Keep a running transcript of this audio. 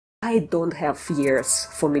I don't have years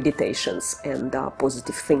for meditations and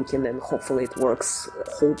positive thinking, and hopefully it works.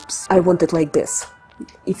 Hopes. I want it like this.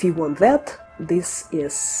 If you want that, this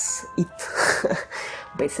is it,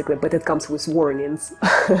 basically, but it comes with warnings.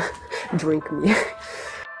 Drink me.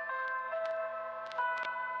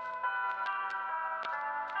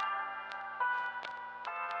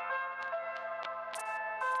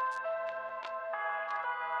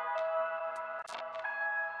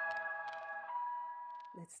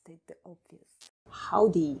 Let's state the obvious.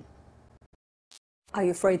 Howdy. Are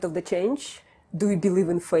you afraid of the change? Do you believe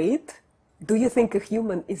in fate? Do you think a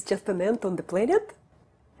human is just an ant on the planet?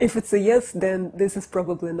 If it's a yes, then this is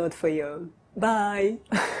probably not for you. Bye!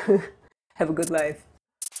 Have a good life.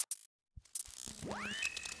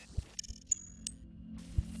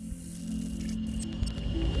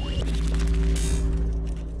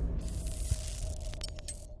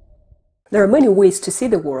 There are many ways to see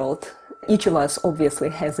the world. Each of us obviously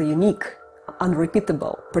has a unique,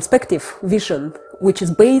 unrepeatable perspective, vision, which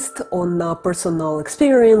is based on personal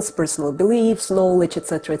experience, personal beliefs, knowledge,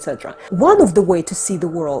 etc., etc. One of the ways to see the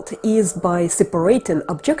world is by separating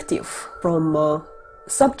objective from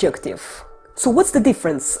subjective. So what's the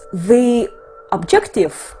difference? The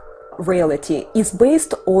objective reality is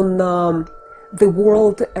based on the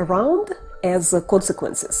world around as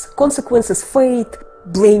consequences. Consequences, fate,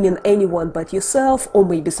 blaming anyone but yourself, or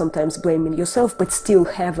maybe sometimes blaming yourself, but still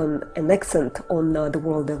having an accent on the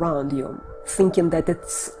world around you, thinking that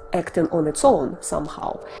it's acting on its own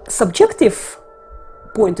somehow. Subjective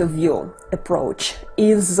point of view approach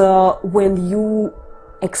is when you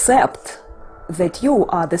accept that you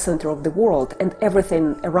are the center of the world and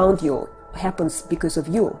everything around you happens because of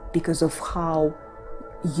you, because of how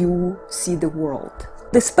you see the world.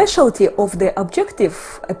 The specialty of the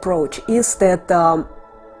objective approach is that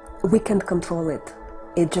we can't control it.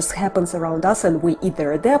 It just happens around us, and we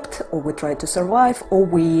either adapt, or we try to survive, or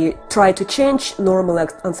we try to change, normally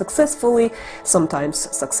unsuccessfully,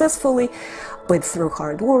 sometimes successfully, but through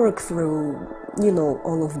hard work, through, you know,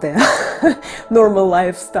 all of the normal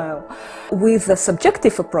lifestyle. With the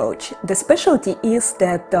subjective approach, the specialty is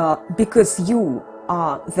that because you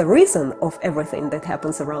are the reason of everything that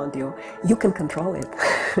happens around you, you can control it.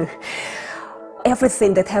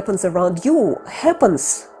 Everything that happens around you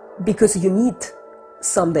happens because you need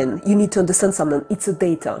something, you need to understand something. It's a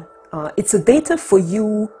data. It's a data for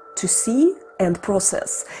you to see and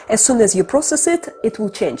process. As soon as you process it, it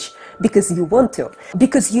will change because you want to.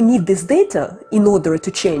 Because you need this data in order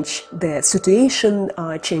to change the situation,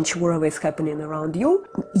 change whatever is happening around you.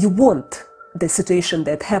 You want the situation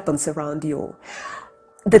that happens around you.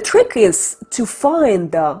 The trick is to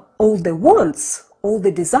find all the wants, all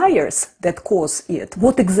the desires that cause it.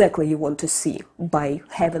 What exactly you want to see by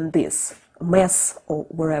having this mess or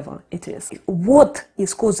wherever it is. What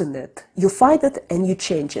is causing it? You find it and you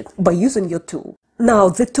change it by using your tool. Now,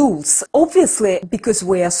 the tools. Obviously, because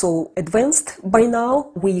we are so advanced by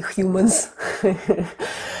now, we humans,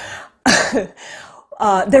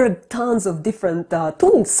 there are tons of different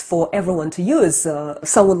tools for everyone to use.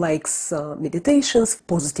 Someone likes meditations,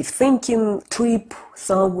 positive thinking, trip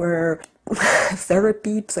somewhere,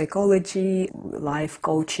 therapy, psychology, life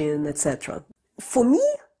coaching, etc. For me,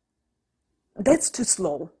 that's too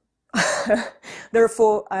slow.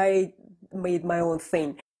 Therefore, I made my own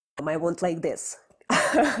thing. I want like this.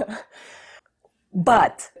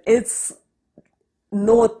 But it's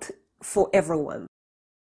not for everyone.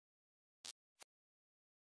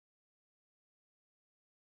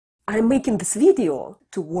 I'm making this video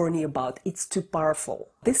to warn you about it's too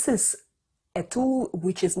powerful. This is a tool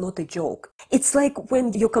which is not a joke. It's like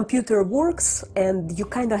when your computer works and you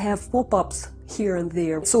kind of have pop-ups here and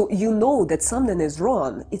there. So you know that something is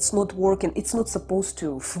wrong. It's not working. It's not supposed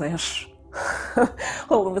to flash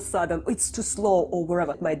all of a sudden. It's too slow or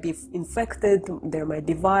wherever. It might be infected, there might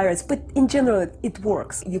be virus, but in general it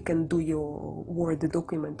works. You can do your Word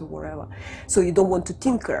document or wherever. So you don't want to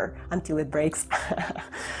tinker until it breaks.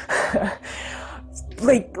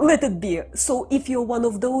 Like, let it be. So if you're one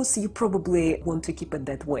of those, you probably want to keep it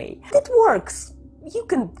that way. It works. You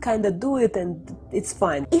can kind of do it and it's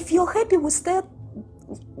fine. If you're happy with that,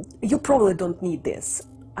 you probably don't need this.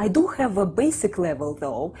 I do have a basic level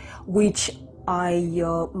though, which I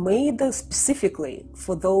made specifically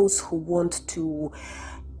for those who want to,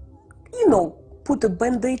 you know, put a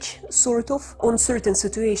bandage sort of on certain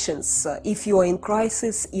situations. If you are in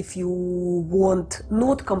crisis, if you want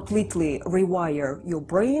not completely rewire your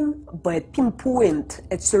brain, but pinpoint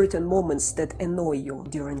at certain moments that annoy you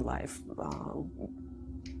during life.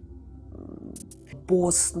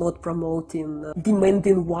 Boss not promoting,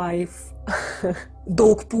 demanding wife,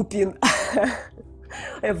 dog pooping,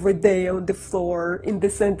 every day on the floor in the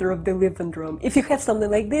center of the living room. If you have something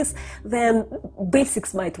like this, then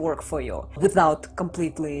basics might work for you without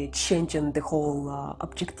completely changing the whole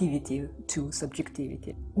objectivity to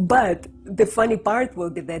subjectivity. But the funny part will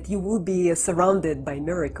be that you will be surrounded by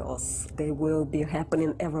miracles. They will be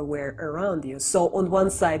happening everywhere around you. So on one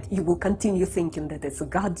side, you will continue thinking that it's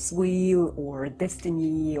God's will or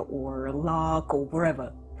destiny or luck or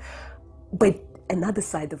wherever. But another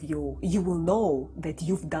side of you, you will know that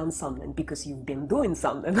you've done something because you've been doing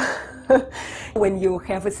something. When you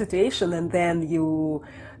have a situation and then you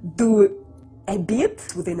do a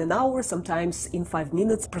bit within an hour, sometimes in 5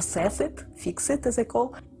 minutes, process it, fix it as I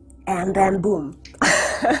call, and then boom.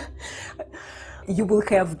 You will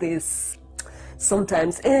have this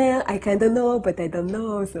sometimes, I kind of know, but I don't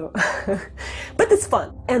know, so. But it's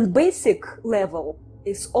fun. And basic level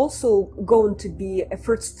is also going to be a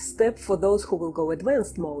first step for those who will go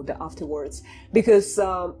advanced mode afterwards. Because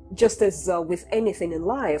just as with anything in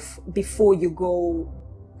life, before you go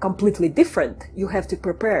completely different, you have to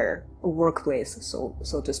prepare a workplace,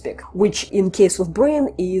 so to speak, which in case of brain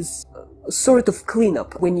is sort of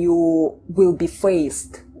cleanup when you will be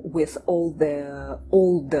faced with all the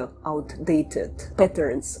old, outdated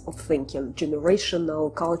patterns of thinking,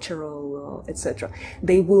 generational, cultural, etc.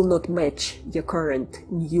 They will not match your current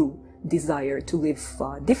new desire to live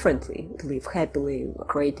differently, to live happily,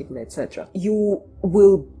 creatively, etc. You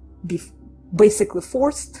will be basically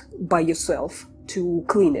forced by yourself to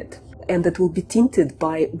clean it, and it will be tinted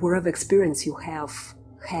by whatever experience you have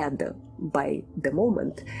had by the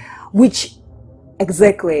moment, which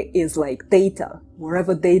exactly is like data.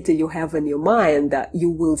 Wherever data you have in your mind,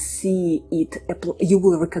 you will see it, you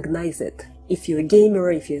will recognize it. If you're a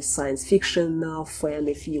gamer, if you're a science fiction fan,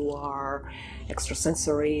 if you are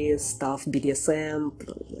extrasensory stuff, BDSM,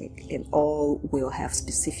 like, it all will have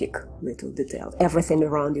specific little details. Everything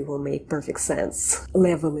around you will make perfect sense.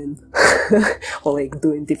 Leveling, or like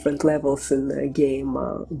doing different levels in a game,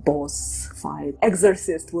 boss fight.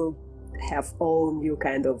 Exorcist will have all new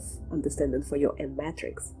kind of understanding for you, and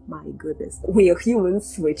Matrix. My goodness. We are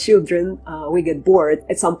humans, we're children, we get bored.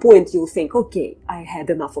 At some point you'll think, okay, I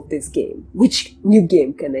had enough of this game. Which new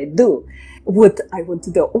game can I do? What I want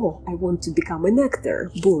to do? Oh, I want to become an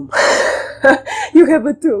actor. Boom. You have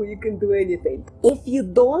a tool, you can do anything. If you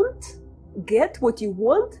don't get what you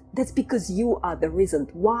want, that's because you are the reason.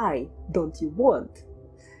 Why don't you want?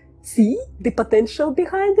 See the potential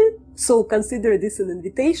behind it? So consider this an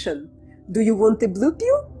invitation. Do you want a blue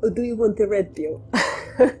pill or do you want a red pill?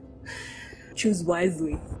 Choose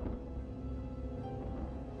wisely.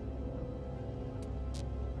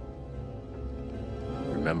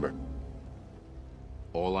 Remember,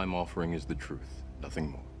 all I'm offering is the truth,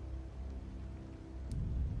 nothing more.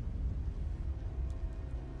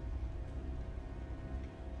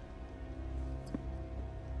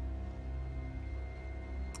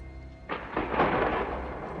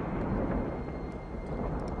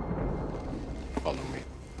 Follow me.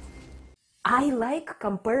 I like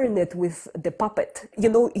comparing it with the puppet. You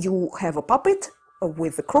know, you have a puppet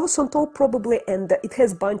with a cross on top probably, and it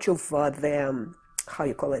has a bunch of how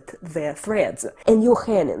you call it, the threads, and you're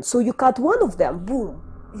hanging. So you cut one of them, boom,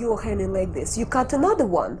 you're hanging like this. You cut another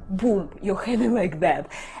one, boom, you're hanging like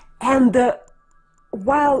that. And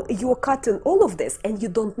while you're cutting all of this, and you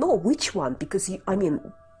don't know which one, because you, I mean,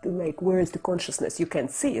 like, where is the consciousness? You can't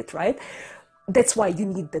see it, right? That's why you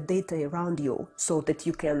need the data around you, so that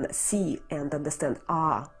you can see and understand,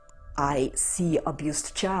 I see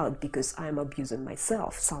abused child because I'm abusing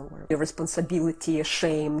myself somewhere. The responsibility,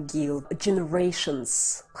 shame, guilt.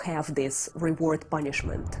 Generations have this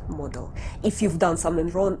reward-punishment model. If you've done something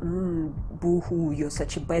wrong, boo-hoo, you're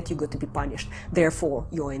such a bad, you got to be punished. Therefore,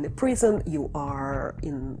 you're in a prison, you are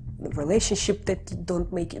in a relationship that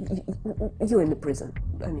don't make it, you're in a prison,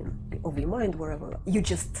 I mean, of your mind, wherever. You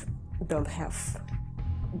just don't have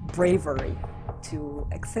bravery to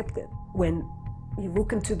accept it. When you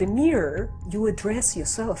look into the mirror, you address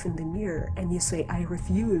yourself in the mirror and you say, I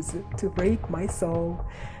refuse to rape my soul.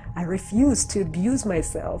 I refuse to abuse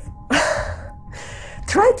myself.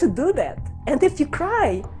 Try to do that. And if you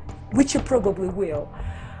cry, which you probably will,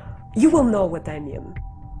 you will know what I mean.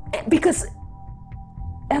 Because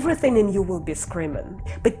everything in you will be screaming.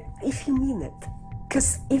 But if you mean it,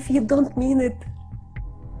 because if you don't mean it,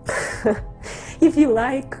 if you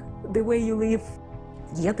like the way you live,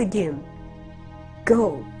 yet again,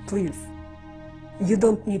 go, please. You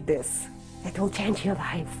don't need this. It will change your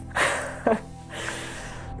life.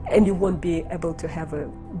 And you won't be able to have a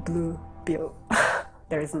blue pill.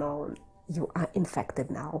 There is no, you are infected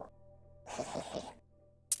now.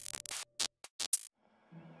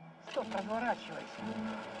 Стоп, разворачивайся.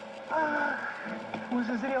 Ах, мы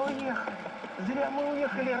же зря уехали. Зря мы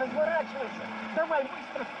уехали, разворачивайся. Давай,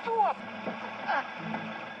 быстро, стоп!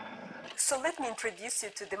 So let me introduce you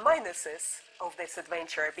to the minuses of this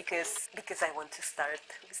adventure because I want to start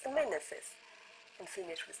with the minuses and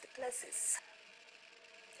finish with the pluses.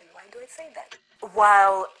 And why do I say that?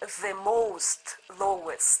 While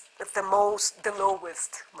the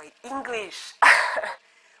lowest, my English,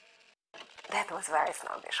 that was very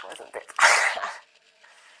snobbish, wasn't it?